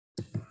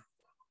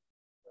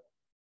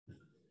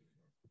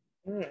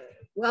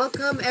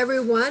Welcome,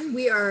 everyone.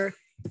 We are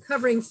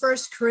covering 1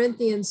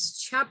 Corinthians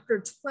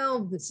chapter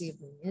 12 this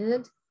evening,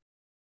 and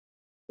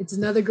it's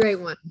another great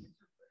one.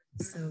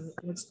 So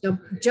let's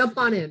jump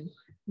on in.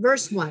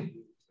 Verse 1.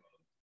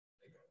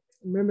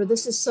 Remember,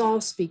 this is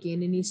Saul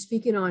speaking, and he's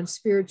speaking on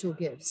spiritual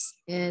gifts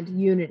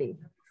and unity.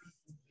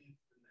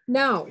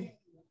 Now,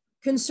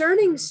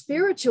 concerning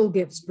spiritual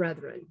gifts,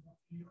 brethren,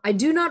 I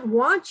do not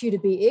want you to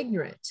be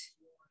ignorant.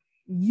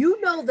 You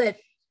know that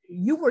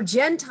you were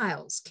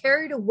Gentiles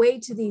carried away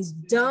to these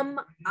dumb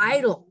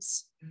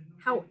idols,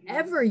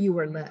 however you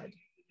were led.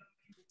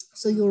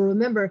 So you'll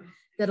remember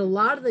that a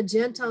lot of the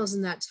Gentiles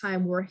in that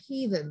time were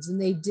heathens,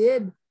 and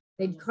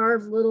they'd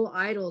carve little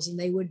idols and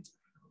they would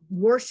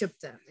worship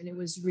them. And it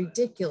was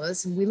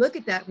ridiculous. And we look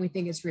at that and we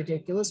think it's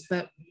ridiculous,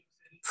 but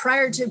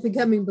prior to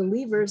becoming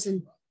believers,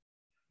 and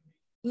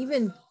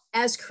even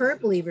as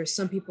current believers,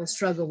 some people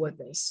struggle with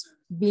this,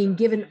 being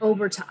given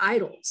over to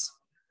idols.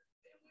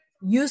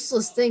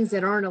 Useless things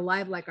that aren't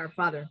alive like our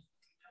Father.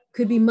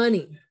 Could be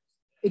money,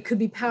 it could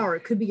be power,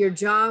 it could be your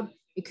job,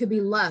 it could be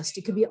lust,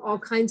 it could be all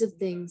kinds of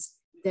things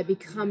that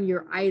become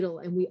your idol,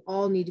 and we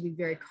all need to be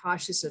very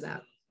cautious of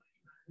that.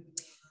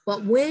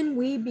 But when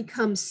we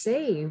become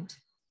saved,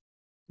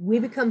 we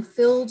become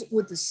filled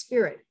with the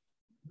Spirit,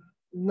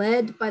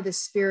 led by the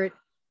Spirit,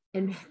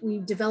 and we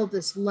develop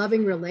this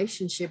loving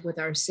relationship with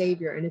our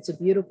Savior, and it's a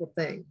beautiful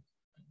thing.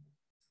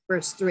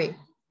 Verse 3.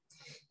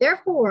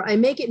 Therefore, I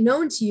make it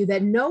known to you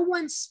that no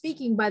one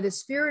speaking by the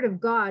Spirit of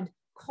God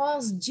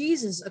calls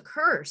Jesus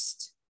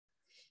accursed.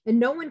 And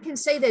no one can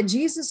say that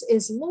Jesus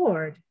is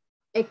Lord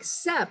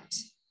except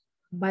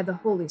by the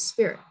Holy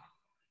Spirit.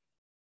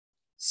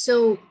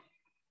 So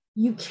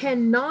you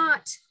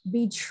cannot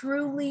be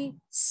truly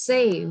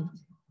saved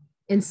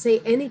and say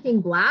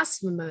anything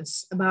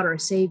blasphemous about our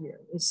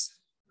Savior. It's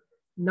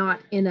not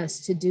in us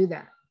to do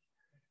that.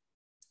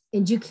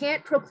 And you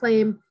can't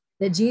proclaim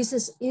that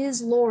Jesus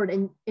is Lord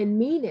and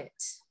mean it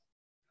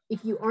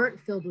if you aren't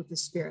filled with the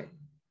Spirit.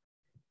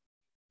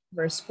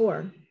 Verse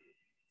 4,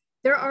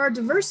 there are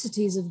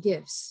diversities of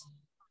gifts,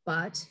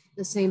 but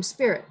the same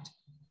Spirit.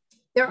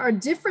 There are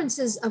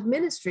differences of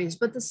ministries,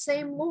 but the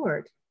same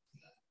Lord.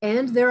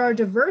 And there are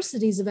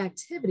diversities of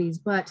activities,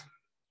 but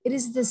it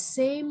is the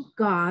same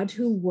God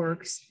who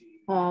works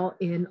all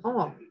in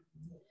all.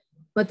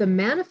 But the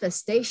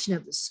manifestation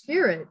of the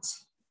Spirit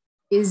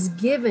is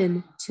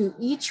given to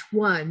each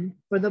one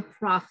for the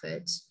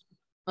profit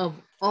of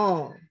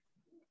all.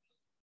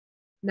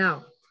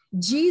 Now,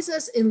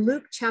 Jesus in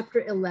Luke chapter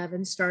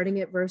 11,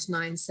 starting at verse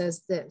 9,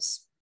 says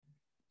this,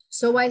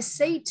 so I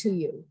say to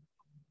you,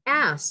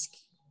 ask,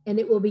 and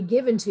it will be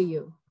given to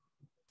you.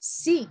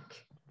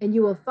 Seek, and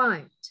you will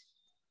find.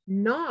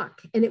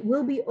 Knock, and it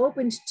will be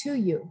opened to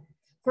you.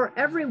 For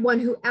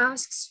everyone who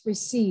asks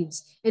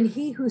receives, and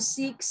he who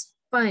seeks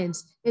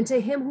finds, and to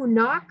him who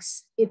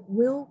knocks, it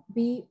will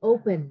be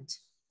opened.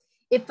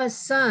 If a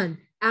son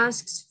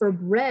asks for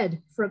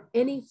bread from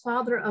any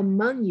father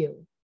among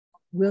you,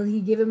 will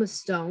he give him a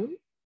stone?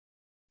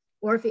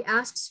 Or if he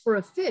asks for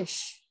a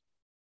fish,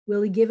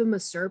 will he give him a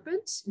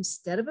serpent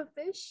instead of a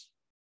fish?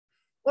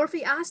 Or if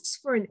he asks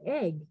for an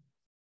egg,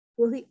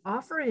 will he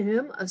offer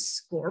him a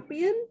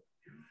scorpion?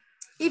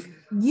 If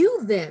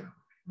you then,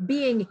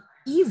 being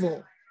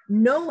evil,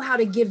 know how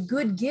to give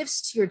good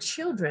gifts to your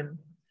children,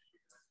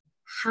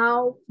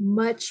 how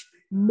much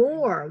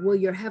more will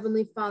your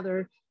heavenly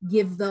Father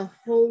give the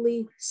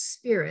Holy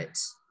Spirit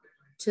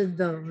to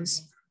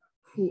those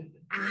who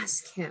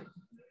ask him?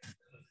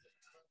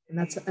 And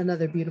that's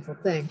another beautiful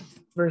thing.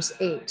 Verse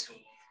 8.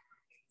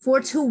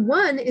 For to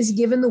one is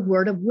given the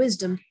word of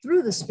wisdom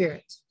through the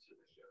Spirit,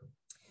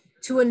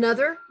 to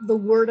another the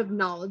word of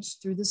knowledge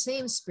through the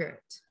same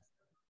Spirit,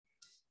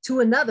 to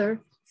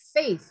another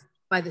faith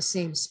by the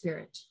same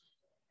Spirit,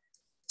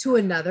 to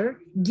another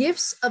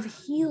gifts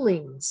of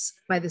healings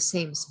by the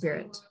same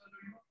Spirit,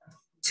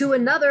 to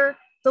another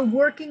the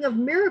working of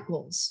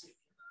miracles,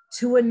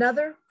 to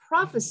another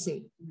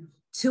prophecy,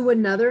 to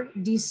another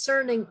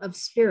discerning of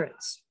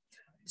spirits,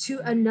 to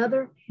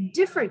another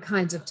different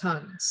kinds of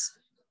tongues,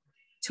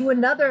 to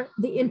another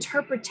the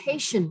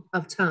interpretation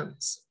of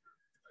tongues.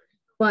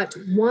 But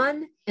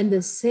one and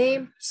the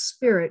same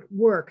Spirit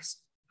works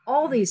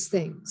all these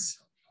things,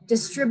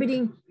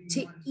 distributing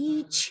to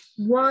each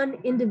one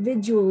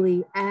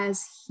individually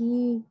as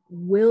he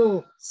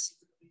wills.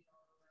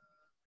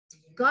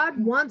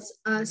 God wants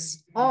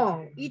us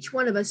all, each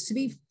one of us, to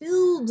be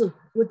filled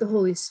with the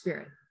Holy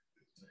Spirit.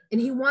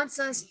 And he wants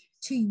us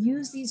to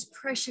use these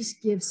precious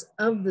gifts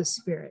of the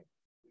Spirit.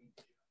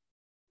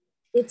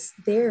 It's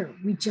there.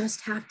 We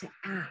just have to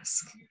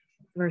ask.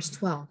 Verse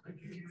 12.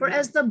 For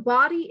as the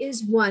body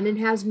is one and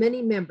has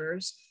many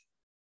members,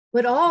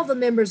 but all the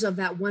members of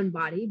that one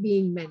body,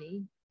 being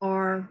many,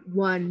 are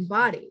one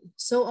body,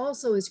 so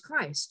also is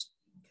Christ.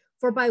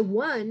 For by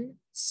one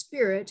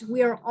Spirit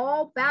we are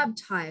all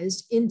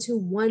baptized into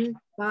one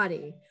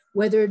body,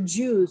 whether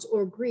Jews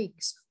or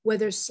Greeks,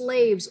 whether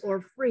slaves or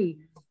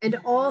free, and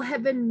all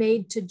have been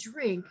made to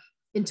drink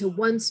into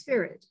one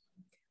Spirit.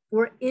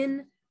 For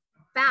in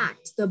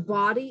fact, the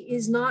body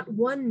is not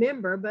one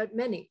member, but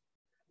many.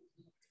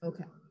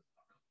 Okay.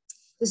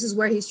 This is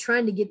where he's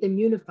trying to get them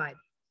unified.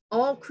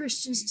 All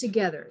Christians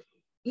together,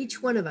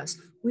 each one of us,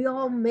 we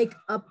all make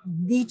up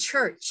the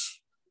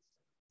church.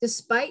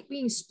 Despite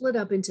being split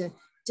up into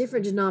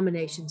different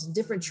denominations and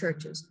different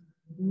churches,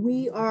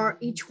 we are,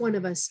 each one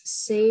of us,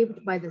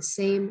 saved by the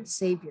same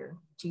Savior,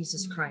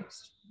 Jesus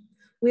Christ.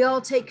 We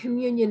all take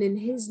communion in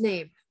his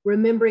name,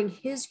 remembering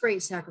his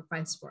great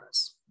sacrifice for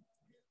us.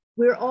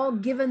 We're all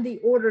given the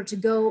order to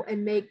go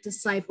and make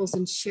disciples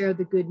and share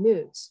the good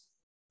news.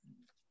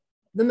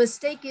 The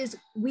mistake is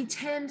we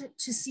tend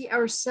to see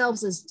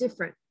ourselves as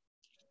different,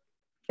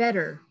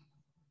 better,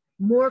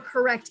 more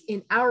correct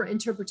in our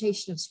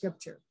interpretation of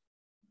Scripture.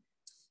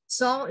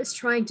 Saul is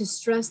trying to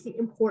stress the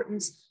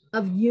importance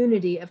of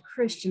unity of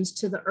Christians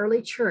to the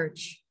early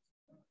church,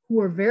 who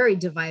were very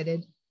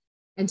divided,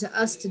 and to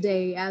us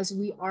today as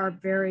we are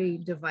very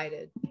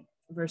divided.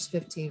 Verse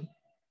 15.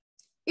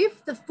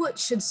 If the foot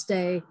should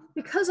say,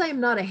 because I am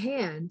not a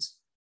hand,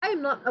 I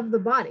am not of the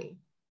body,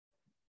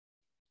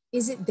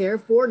 is it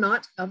therefore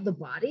not of the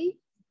body?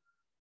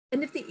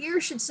 And if the ear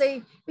should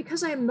say,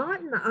 because I am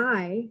not an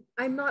eye,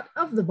 I'm not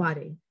of the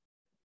body,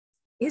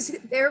 is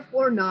it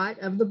therefore not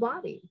of the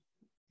body?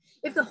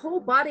 If the whole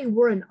body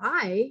were an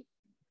eye,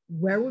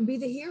 where would be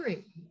the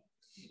hearing?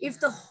 If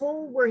the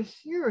whole were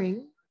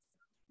hearing,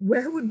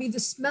 where would be the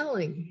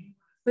smelling?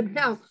 But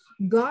now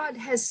God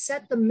has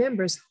set the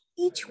members,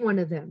 each one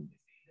of them,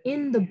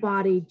 in the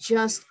body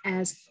just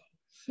as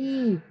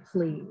he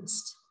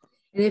pleased.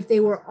 And if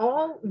they were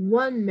all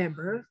one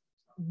member,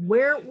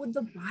 where would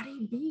the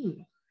body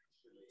be?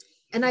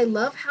 And I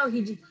love how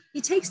he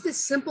takes this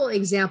simple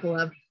example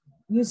of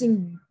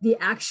using the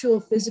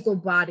actual physical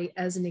body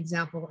as an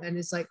example. And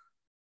it's like,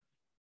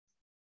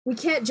 we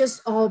can't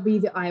just all be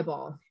the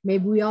eyeball.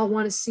 Maybe we all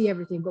want to see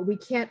everything, but we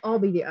can't all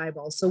be the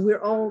eyeball. So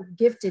we're all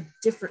gifted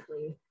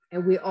differently,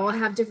 and we all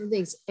have different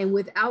things. And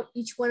without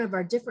each one of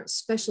our different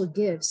special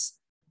gifts,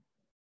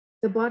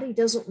 the body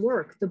doesn't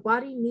work. The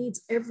body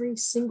needs every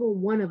single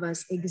one of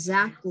us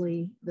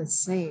exactly the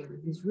same.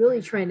 He's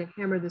really trying to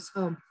hammer this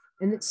home.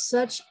 And it's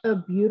such a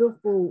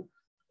beautiful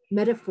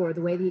metaphor,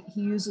 the way that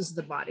he uses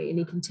the body. And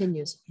he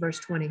continues, verse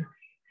 20.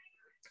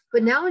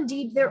 But now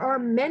indeed there are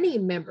many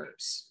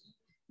members,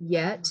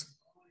 yet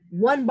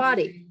one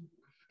body.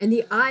 And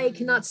the eye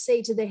cannot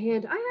say to the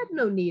hand, I have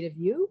no need of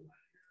you,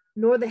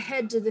 nor the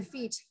head to the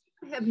feet,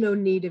 I have no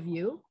need of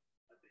you.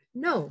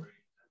 No,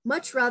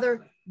 much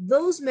rather,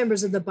 those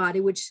members of the body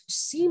which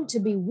seem to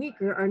be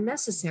weaker are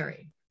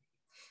necessary.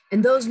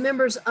 And those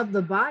members of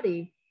the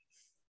body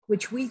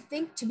which we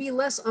think to be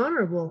less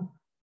honorable,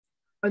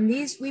 on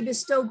these we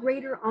bestow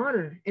greater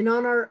honor, and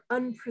on our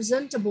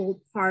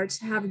unpresentable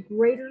parts have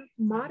greater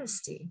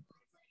modesty.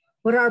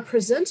 But our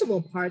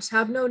presentable parts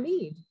have no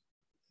need.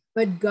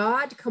 But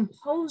God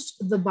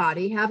composed the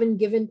body, having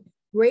given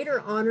greater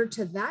honor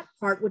to that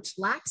part which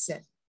lacks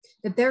it,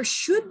 that there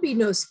should be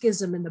no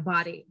schism in the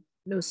body,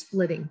 no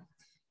splitting,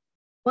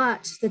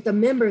 but that the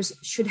members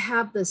should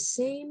have the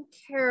same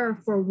care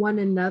for one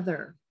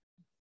another.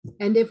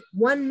 And if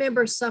one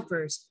member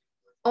suffers,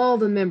 all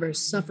the members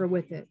suffer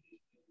with it.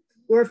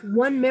 Or if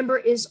one member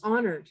is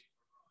honored,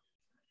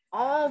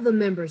 all the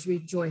members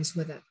rejoice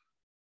with it.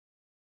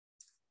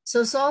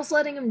 So Saul's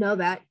letting him know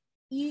that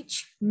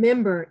each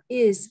member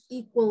is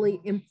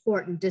equally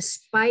important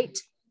despite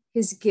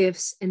his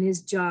gifts and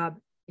his job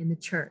in the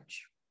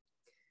church.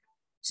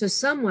 So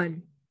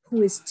someone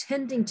who is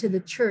tending to the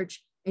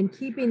church and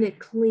keeping it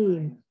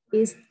clean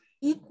is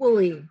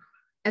equally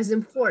as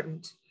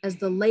important as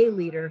the lay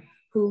leader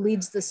who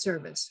leads the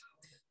service,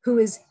 who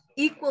is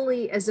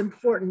equally as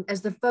important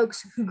as the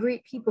folks who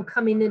greet people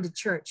coming into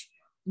church,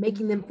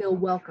 making them feel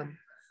welcome,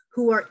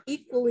 who are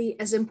equally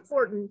as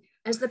important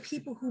as the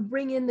people who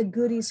bring in the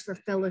goodies for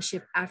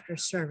fellowship after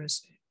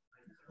service,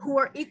 who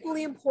are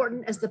equally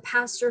important as the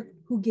pastor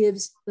who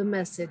gives the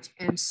message,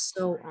 and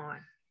so on.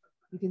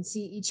 You can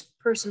see each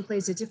person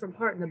plays a different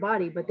part in the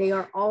body, but they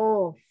are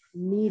all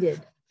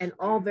needed and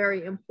all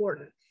very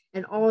important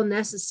and all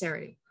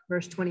necessary.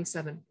 Verse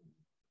 27.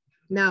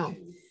 Now,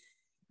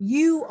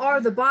 you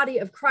are the body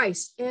of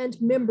Christ and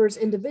members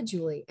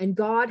individually, and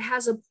God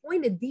has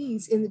appointed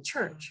these in the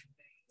church.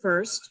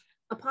 First,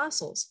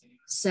 apostles.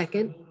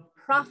 Second,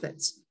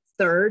 prophets.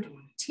 Third,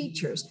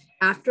 teachers.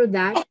 After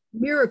that,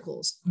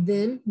 miracles.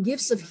 Then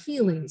gifts of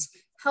healings,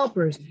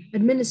 helpers,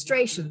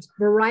 administrations,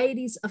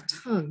 varieties of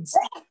tongues.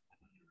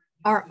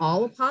 Are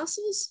all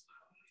apostles?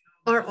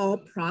 Are all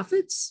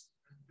prophets?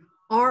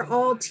 Are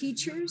all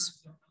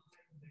teachers?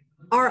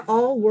 Are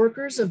all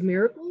workers of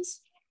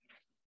miracles?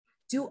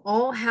 Do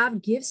all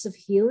have gifts of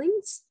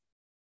healings?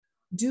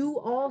 Do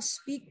all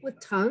speak with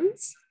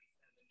tongues?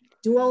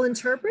 Do all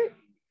interpret?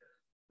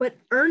 But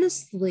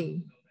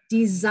earnestly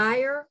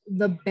desire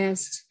the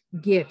best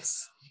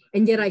gifts,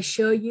 and yet I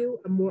show you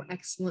a more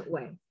excellent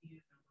way.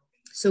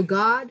 So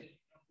God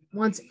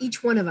wants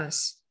each one of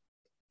us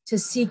to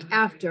seek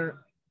after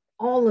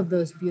all of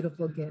those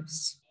beautiful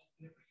gifts.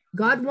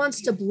 God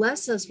wants to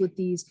bless us with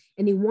these,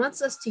 and he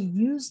wants us to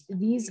use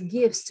these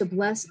gifts to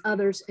bless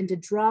others and to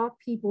draw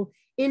people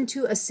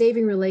into a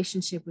saving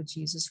relationship with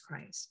Jesus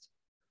Christ.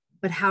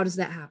 But how does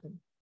that happen?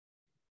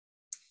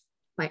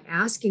 By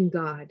asking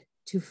God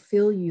to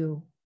fill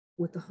you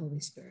with the Holy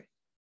Spirit,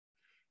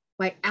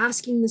 by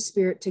asking the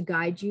Spirit to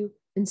guide you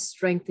and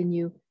strengthen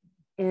you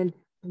and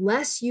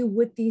bless you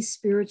with these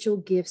spiritual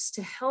gifts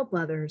to help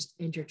others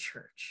and your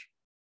church,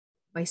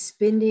 by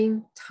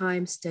spending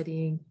time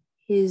studying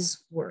his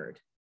word.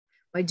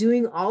 By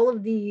doing all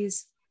of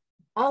these,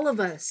 all of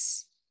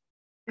us,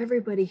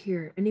 everybody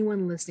here,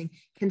 anyone listening,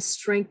 can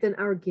strengthen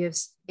our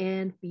gifts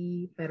and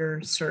be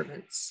better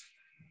servants.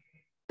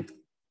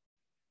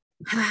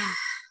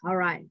 All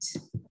right.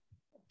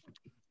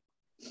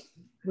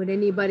 Would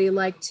anybody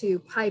like to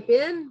pipe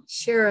in,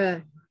 share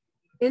an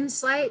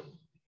insight?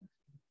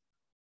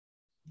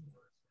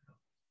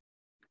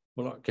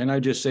 Well, can I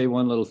just say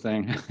one little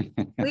thing?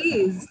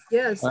 Please,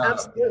 yes,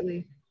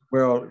 absolutely.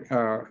 Well,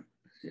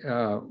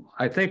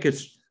 I think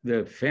it's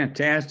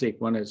fantastic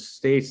when it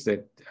states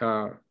that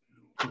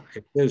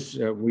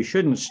we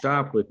shouldn't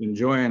stop with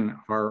enjoying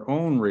our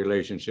own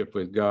relationship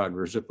with God.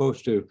 We're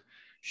supposed to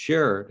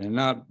share it and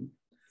not,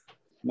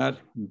 I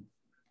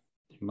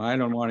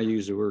don't want to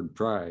use the word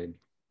pride.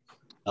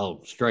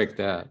 I'll strike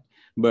that.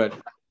 But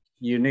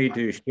you need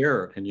to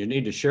share it, and you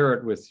need to share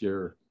it with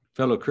your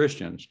fellow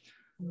Christians.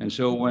 And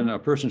so when a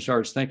person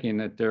starts thinking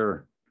that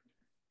they're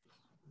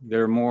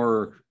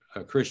more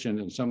a Christian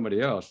than somebody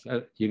else,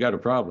 you got a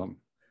problem.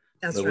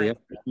 That's but right. We have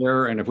to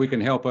share, and if we can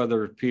help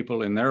other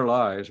people in their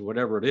lives,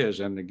 whatever it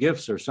is, and the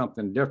gifts are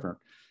something different,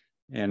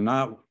 and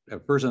not a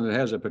person that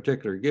has a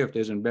particular gift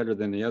isn't better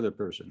than the other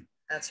person.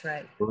 That's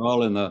right. We're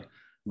all in the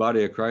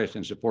body of Christ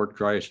and support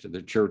Christ,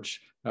 the church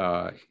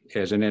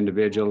as an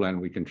individual, and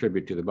we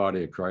contribute to the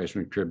body of Christ,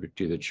 we contribute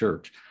to the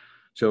church.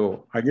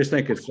 So I just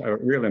think it's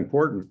real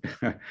important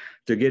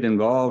to get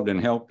involved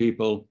and help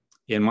people.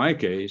 In my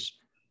case,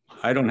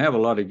 I don't have a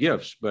lot of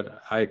gifts,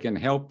 but I can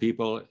help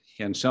people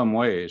in some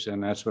ways,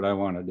 and that's what I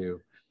want to do.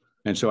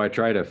 And so I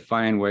try to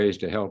find ways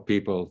to help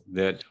people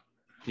that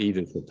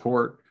either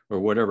support or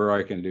whatever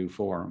I can do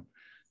for them.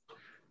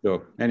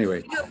 So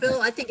anyway. You know,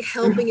 Bill, I think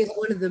helping is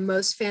one of the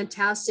most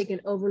fantastic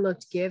and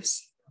overlooked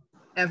gifts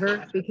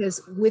ever,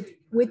 because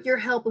with your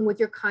help and with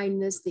your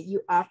kindness that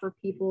you offer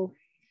people,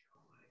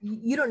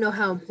 you don't know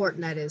how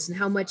important that is and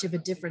how much of a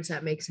difference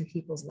that makes in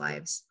people's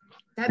lives.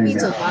 That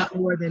means a lot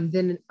more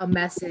than a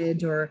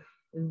message or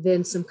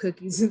than some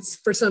cookies.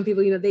 For some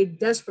people, you know, they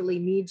desperately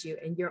need you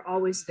and you're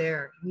always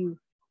there. You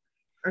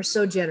are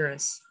so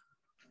generous.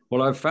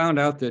 Well, I've found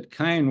out that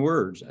kind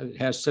words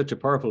has such a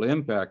powerful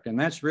impact, and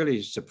that's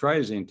really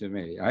surprising to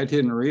me. I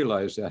didn't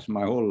realize that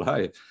my whole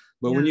life.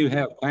 But when you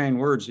have kind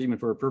words, even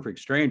for a perfect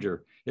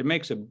stranger, it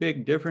makes a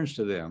big difference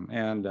to them.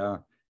 And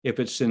if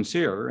it's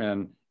sincere,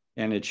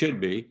 and it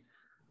should be,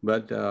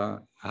 but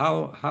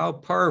how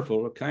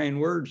powerful kind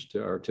words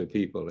are to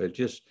people. It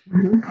just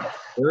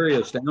very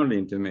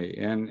astounding to me.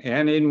 And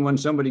even when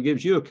somebody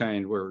gives you a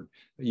kind word,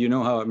 you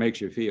know how it makes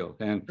you feel.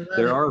 And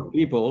there are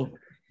people,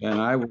 and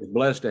I was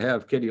blessed to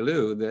have Kitty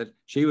Lou, that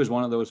she was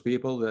one of those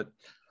people that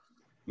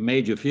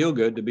made you feel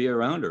good to be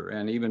around her.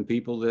 And even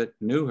people that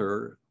knew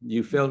her,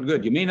 you felt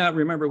good. You may not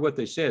remember what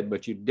they said,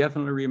 but you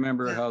definitely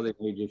remember how they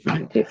made you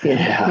feel.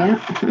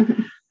 Yeah.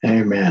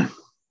 Amen.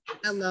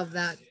 I love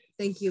that.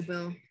 Thank you,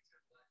 Bill.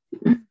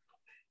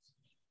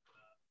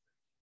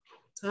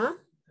 Tom?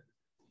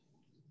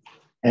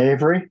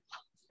 Avery?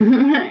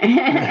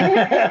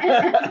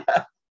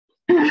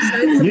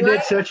 You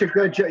did such a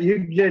good job. You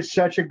did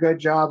such a good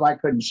job. I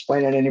couldn't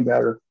explain it any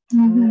better.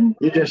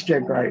 You just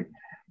did great.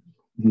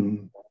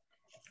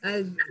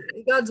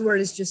 God's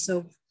word is just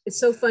it's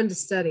so fun to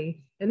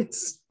study, and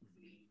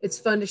it's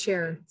fun to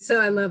share. So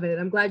I love it.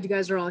 I'm glad you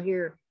guys are all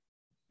here,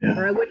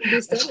 or I wouldn't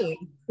be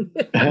studying.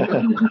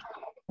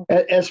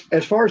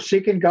 As far as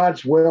seeking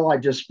God's will, I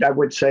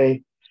would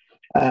say,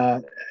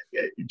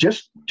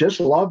 just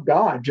love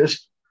God.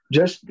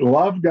 Just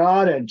love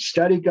God and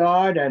study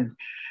God and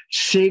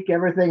seek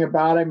everything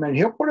about him, and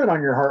he'll put it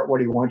on your heart what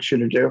he wants you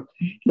to do.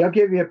 He'll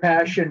give you a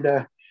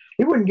passion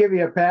he wouldn't give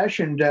you a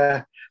passion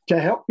to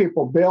help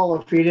people, Bill,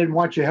 if he didn't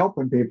want you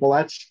helping people.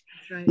 That's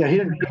right. Yeah,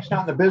 he's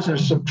not in the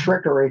business of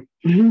trickery.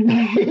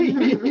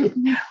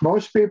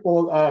 Most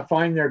people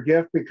find their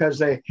gift because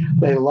they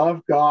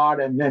love God,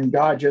 and then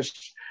God just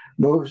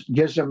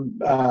gives them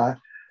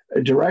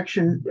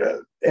direction.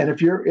 And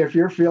if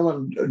you're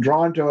feeling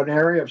drawn to an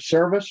area of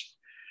service,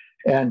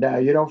 and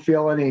you don't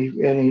feel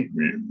any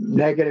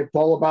negative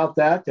pull about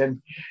that,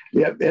 then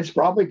it's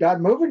probably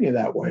God moving you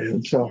that way.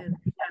 And so,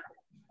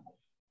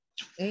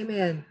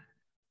 Amen.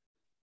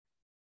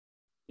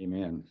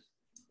 Amen.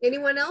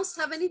 Anyone else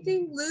have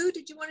anything? Lou,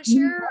 did you want to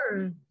share?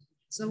 Or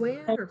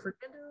Zoanne or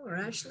Fernando or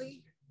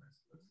Ashley?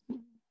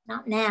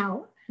 Not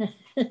now.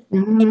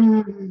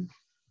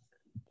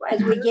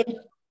 As we get